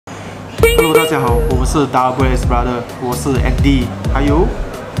家好，我是 WS Brother， 我是 Andy， 还有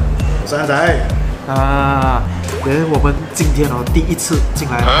我是安仔啊。我们今天第一次进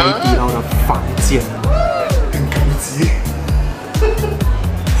来海底捞的房间，很高级。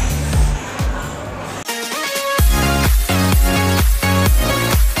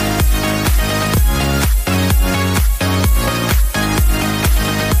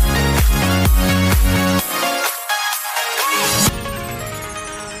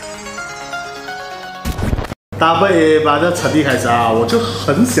WA 的成立开始啊，我就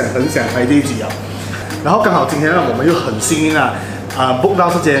很想拍这一集啊。然后刚好今天呢，我们又很幸运啊，book 到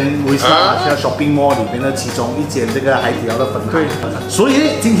这间 Vista Shopping Mall 里面的其中一间这个海底捞的分行。所以呢，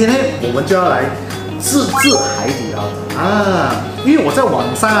今天呢，我们就要来自制海底捞啊。因为我在网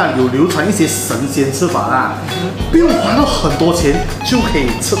上啊有流传一些神仙吃法啦，不用花到很多钱就可以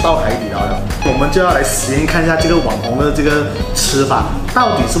吃到海底捞了。我们就要来实验看一下这个网红的这个吃法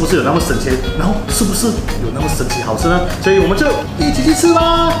到底是不是有那么省钱，然后是不是有那么神奇好吃呢？所以我们就一起去吃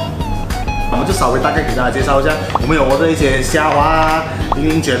吧。我们就稍微大概给大家介绍一下，我们有我的一些虾滑啊、零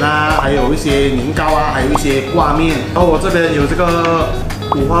零卷啊，还有一些年糕啊，还有一些挂面。然后我这边有这个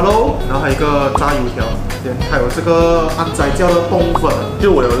五花肉，然后还有一个炸油条，还有这个安仔叫的冬粉。就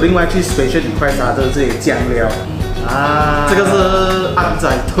我有另外去 special request 的这些酱料啊，这个是安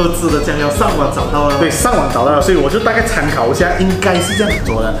仔特制的酱料，上网找到了。对，上网找到了，所以我就大概参考一下，应该是这样子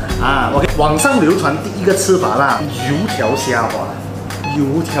做的啊。OK， 网上流传第一个吃法啦，油条虾滑。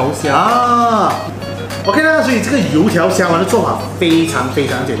油条虾啊 ，OK 呢，所以这个油条虾滑的做法非常简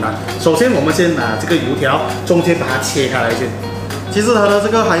单。首先，我们先拿这个油条中间把它切开来先。其实它的这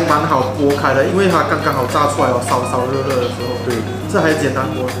个还蛮好剥开的，因为它刚刚好炸出来烧热的时候。对，这还简单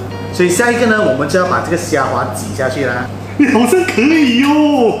剥。所以下一个呢，我们就要把这个虾滑挤下去啦。好像可以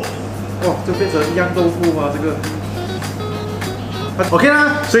哟。哇，就变成酿豆腐吗？这个。OK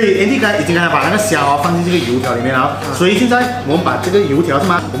啦，所以 Andy 已经把那个虾滑放进这个油条里面了，所以现在我们把这个油条是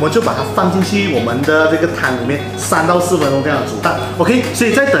吗？我们就把它放进去我们的这个汤里面，3到4分钟这样煮蛋。OK， 所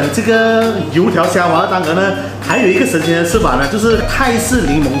以在等这个油条虾滑的当中呢，还有一个神奇的吃法呢，就是泰式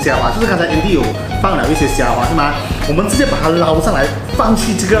柠檬虾滑，就是刚才 Andy 有放了一些虾滑是吗？我们直接把它捞上来，放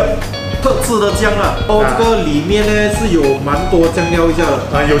去这个特制的酱啊，这个里面呢是有蛮多酱料一下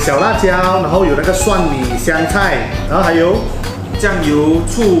的，有小辣椒，然后有那个蒜米、香菜，然后还有酱油、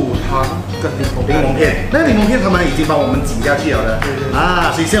醋、糖跟柠檬片。那柠檬片他们已经帮我们挤下去了的。对啊，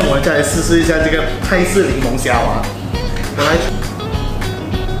所以现在我们再来试一下这个泰式柠檬虾滑。来，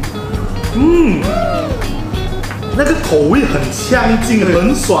那个口味很呛劲，很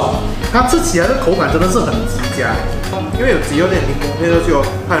爽，它吃起来的口感真的是很极佳。因为有挤有点柠檬片进去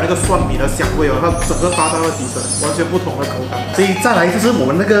还有那个蒜米的香味它整个大大的提升，完全不同的口感。所以再来就是我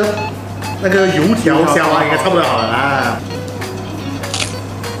们那个油条虾滑应该差不多好了啦。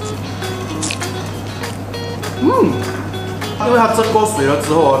因为它蒸过水了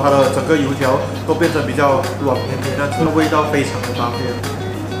之后它的整个油条都变成比较软绵绵的，这个味道非常的搭配。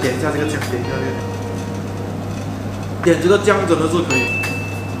点一下这个酱，点一下这个，点这个酱真的是可以。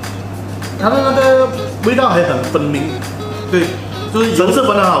它的那个味道还很分明，对，就是层次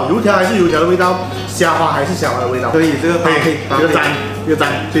分得好，油条还是油条的味道，虾滑还是虾滑的味道。可以，这个搭配，这个沾，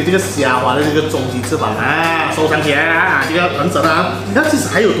所以这个虾滑的这个终极吃法啊，收藏起来啊，这个很省啊。你看，其实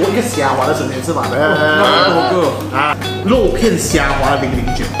还有多一个虾滑的省钱吃法的，那么多个啊，肉片虾滑零零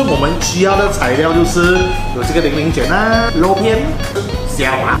卷。我们需要的材料就是有这个零零卷啊，肉片、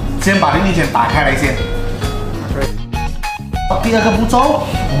虾滑。先把零零卷打开来先。第二个步骤，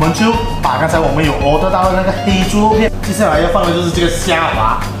我们就把刚才我们有 order 到的那个黑猪肉片，接下来要放的就是这个虾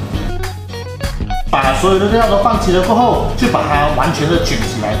滑。把所有的料都放齐了过后，就把它完全的卷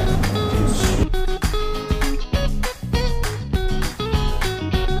起来。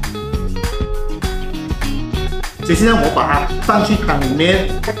所以现在我把它放去汤里面，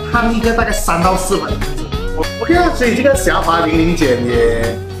再烫一个大概3到4分钟。OK 啊，所以这个虾滑零零卷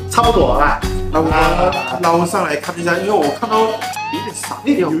也差不多了啦。那我们捞上来看一下，因为我看到有点散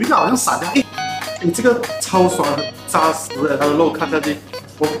掉，有一个好像散掉。这个超爽，很扎实的，它的肉看下去，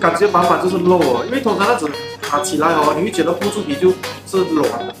我感觉满满就是肉哦。因为通常那种卡起来你会觉得腐竹皮就是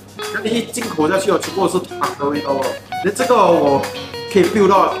软的，那你一进口下去全部是糖的味道哦。那这个我可以 feel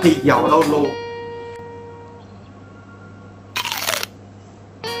到，可以咬到肉。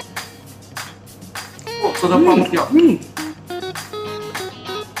真的爆掉，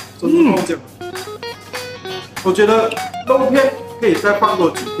真的爆掉。我觉得肉片可以再放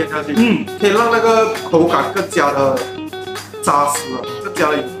多几片下去，可以让那个口感更加的扎实了，更加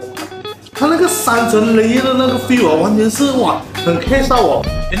的有口感。它那个3层雷的那个 feel 完全是哇，很 catch 到我。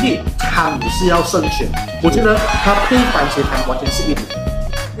汤是要慎选，我觉得它配番茄汤完全是一流。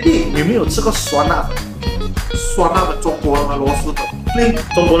你有没有吃过酸辣粉？酸辣粉中国的螺蛳粉。对，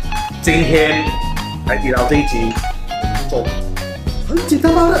中国。今天海底捞这一集做很简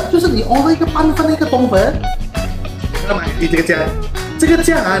单罢了，就是你 order 一个半份的一个冬粉，要买这个酱，这个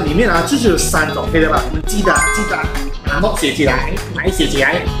酱啊里面啊就是有3种，可以吧？我们记得把它写起来，写起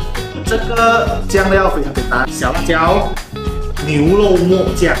来。这个酱料非常简单，小辣椒、牛肉末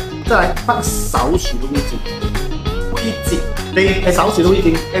酱，再来放少许的味精，对，少许的味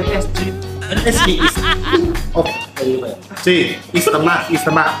精 ，MSG is of flavor， 所以 is the mark，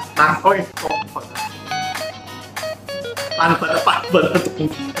 OK， 冬粉。半份的东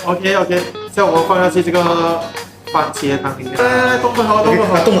西。OK， 现在我们放下去这个番茄汤里面。来，冻好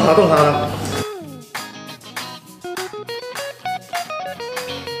了。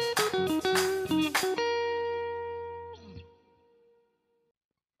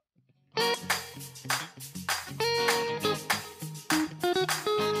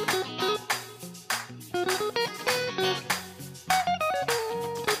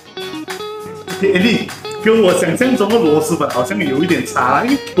跟我想象中的螺蛳粉好像有一点差，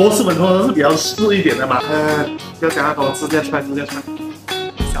因为螺蛳粉通常是比较湿一点的嘛。不要讲那种直接穿。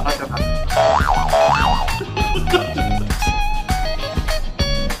小辣椒汤。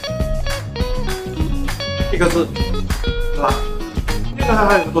一个是辣，另外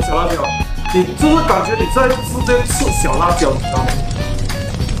还有很多小辣椒，你就是感觉你在吃小辣椒，你知道吗？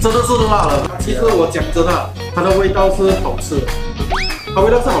真的是辣了。其实我讲真的，它的味道是好吃的，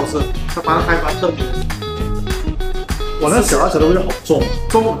它还蛮特别的。我那小辣椒的味道好重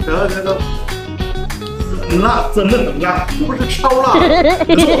的那个很辣，真的很辣，不是超辣，可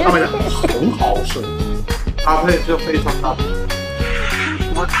是我他们讲很好吃，搭配就非常搭配。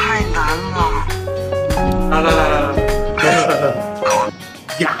我太难了。来，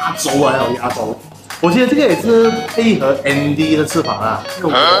压轴啊，要压轴。我觉得这个也是配合 ND 的吃法啦。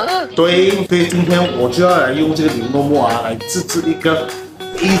对，所以今天我就要来用这个牛肉末啊，来自制一个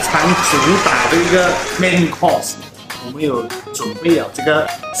非常主打的一个 main course。我们有准备了这个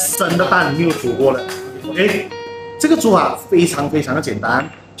生的蛋，没有煮过的。OK， 这个煮法非常的简单，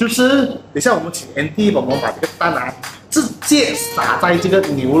就是等一下我们请 ND 帮我们把这个蛋啊直接撒在这个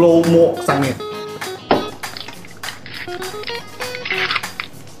牛肉末上面。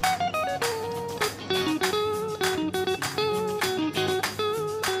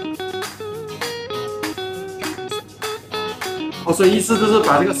所以意思就是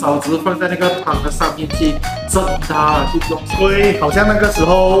把这个勺子放在那个汤的上面去蒸它，去弄。对，好像那个时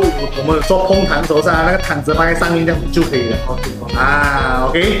候我们做烹汤的时候啊，那个汤汁放在上面这样子就可以了。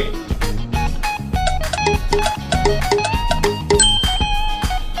OK。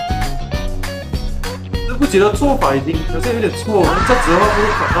这不觉得做法已经好像有点错了？这样子的话不是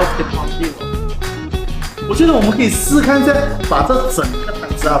转到天荒地老？我觉得我们可以试看一下，把这整个汤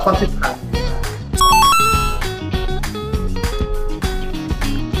汁啊放去汤。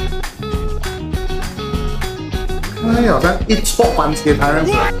好像一撮番茄汤样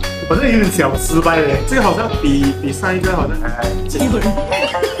子，好像有点小失败嘞。这个好像比上一个好像还简单。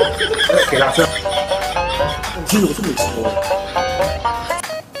给他吃。其实我是没吃过的，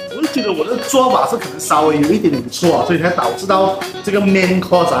我就觉得我的做法是可能稍微有一点错啊，所以才导致到这个 main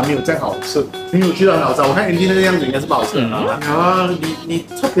course 没有这样好吃。很有趣的很好吃，我看 ND 那个样子应该是不好吃的啊。你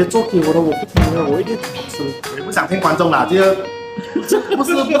特别做给我的，我不听了，我一定好吃。我也不想骗观众啦，这个。这不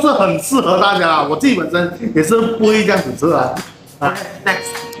是很适合大家啊！我自己本身也是不会这样子吃啊。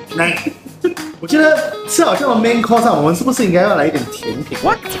Next， 我觉得吃好像我 main course 上，我们是不是应该要来一点甜品？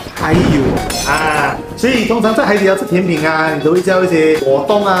还有啊，所以通常在海底捞吃甜品啊，你都会叫一些果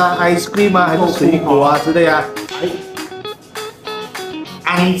冻啊、ice cream 啊，还是水果啊之类啊。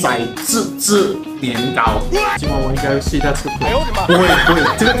安仔自制年糕，今晚我应该试一下吃苦。不会，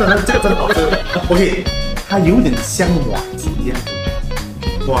这个真的好吃。OK。它有点像瓦吉一样，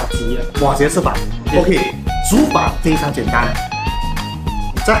瓦吉的吃法。OK， 煮法非常简单。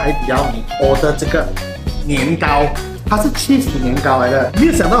你在海底捞你order这个年糕，它是 cheese 年糕来的。没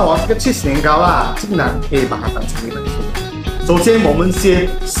有想到这个 cheese 年糕啊，竟然可以把它当成一本书。首先，我们先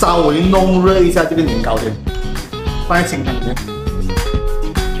稍微弄热一下这个年糕先，放在清汤里面。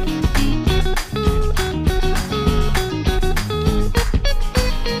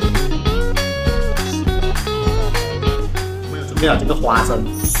没有这个花生，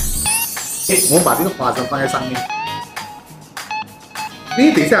我们把这个花生放在上面。因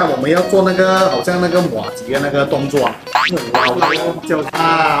为等一下我们要做那个好像那个马吉的那个动作啊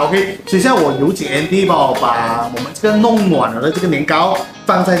，OK。所以现在我有请 ND 帮我把我们这个弄软了的这个年糕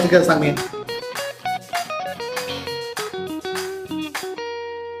放在这个上面。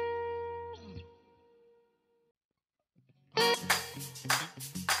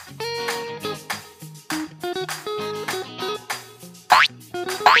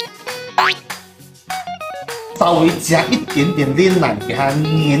稍微加一点点炼奶，给它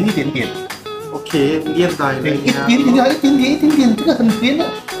黏一点点。OK， 炼奶对，一点点就好，一点点，这个很甜的。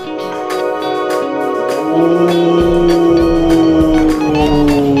哦，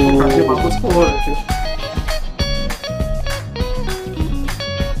感觉蛮不错的。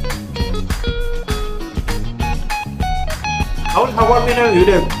然后它外面呢有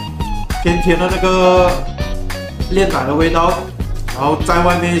点甜甜的那个炼奶的味道，然后在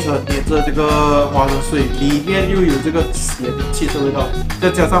外面一层粘着这个花生碎，里面又有这个咸的气的味道，再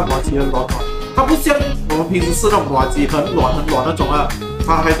加上麻鸡的软软，它不像我们平时吃那种麻鸡很软那种啊，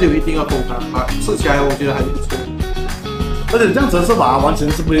它还是有一定的口感啊，吃起来我觉得还是不错。而且这样子的吃法完全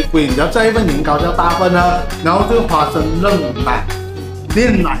是不会贵，你要再一份年糕叫大份啊，然后这个花生嫩奶，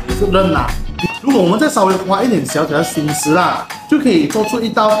炼奶也是嫩奶。如果我们再稍微花一点小小的心思啦，就可以做出一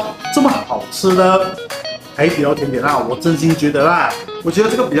道这么好吃的海底捞甜点啦。我真心觉得啦，我觉得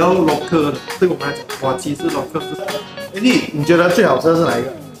这个比较 local 的，对我们来讲，麻鸡是 local。你觉得最好吃的是哪一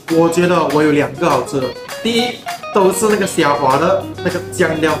个？我觉得我有2个好吃的，第一都是那个虾滑的那个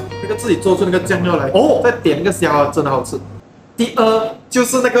酱料，那个自己做出那个酱料来，再点那个虾滑真的好吃。第二就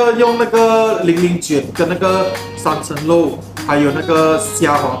是那个用那个零卷跟那个3层肉，还有那个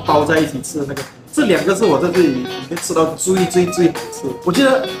虾滑包在一起吃的那个，这2个是我在这里面吃到最好吃。我觉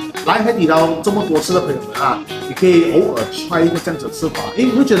得来海底捞这么多次的朋友们啊，你可以偶尔 try 一个这样子的吃法，你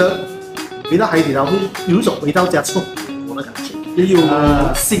会觉得回到海底捞会有一种回到家吃火锅的感觉，也有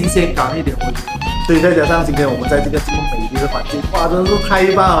新鲜感一点，我觉得。所以再加上今天我们在这个这么美丽的环境，哇，真的是太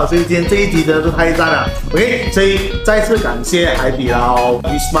棒了！所以今天这一集真的是太赞了。OK， 所以再次感谢海底捞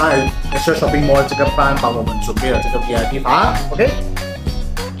Wisma Asia Shopping Mall 这个班帮我们准备了这个 VIP 房。OK，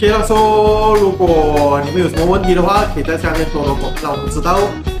 接着说，如果你们有什么问题的话，可以在下面多让我们知道。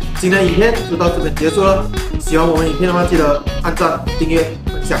今天的影片就到这边结束了。喜欢我们影片的话，记得按赞、订阅、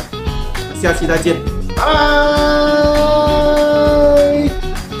分享。我们下期再见，拜拜。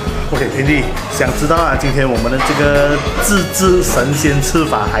OK， 天弟，想知道啊，今天我们的这个自制神仙吃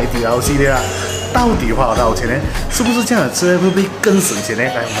法海底捞系列啊，到底花了多少钱呢？是不是这样的吃会不会更省钱呢？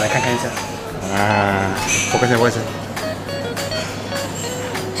来，我们来看看一下。啊，我看一下，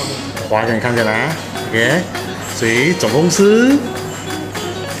划给你看一下啦。OK， 所以总共是，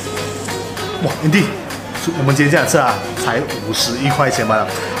哇，天弟，我们今天这样吃啊，才51块钱罢了，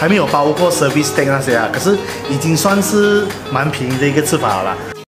还没有包括 service tax 那些啊，可是已经算是蛮便宜的一个吃法了啦。